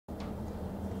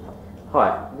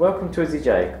Hi, welcome to Izzy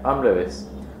J. I'm Lewis.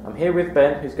 I'm here with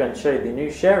Ben, who's going to show you the new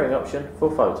sharing option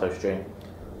for PhotoStream.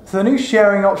 So the new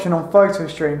sharing option on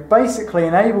PhotoStream basically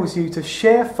enables you to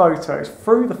share photos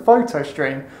through the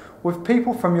PhotoStream with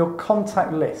people from your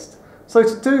contact list. So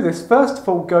to do this, first of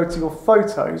all go to your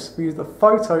photos, we use the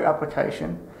photo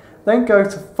application, then go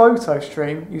to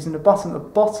PhotoStream using the button at the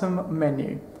bottom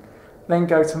menu. Then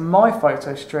go to My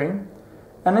PhotoStream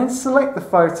and then select the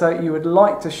photo you would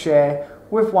like to share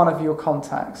with one of your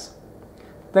contacts.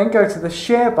 Then go to the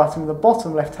Share button at the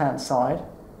bottom left hand side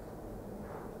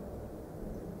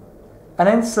and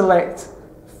then select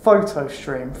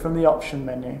PhotoStream from the option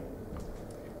menu.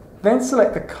 Then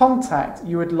select the contact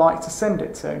you would like to send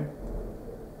it to.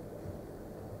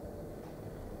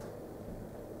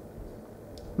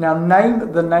 Now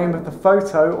name the name of the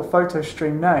photo or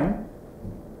PhotoStream name.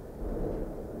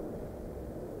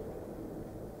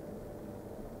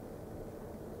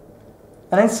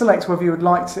 And then select whether you would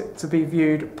like it to be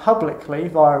viewed publicly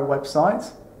via a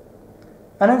website.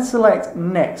 And then select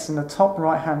Next in the top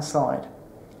right hand side.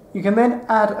 You can then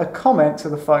add a comment to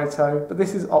the photo, but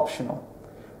this is optional.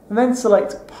 And then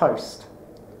select Post.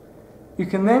 You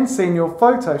can then see in your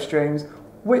photo streams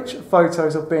which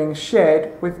photos are being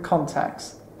shared with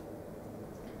contacts.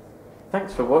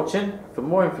 Thanks for watching. For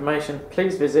more information,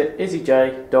 please visit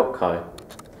izzyj.co.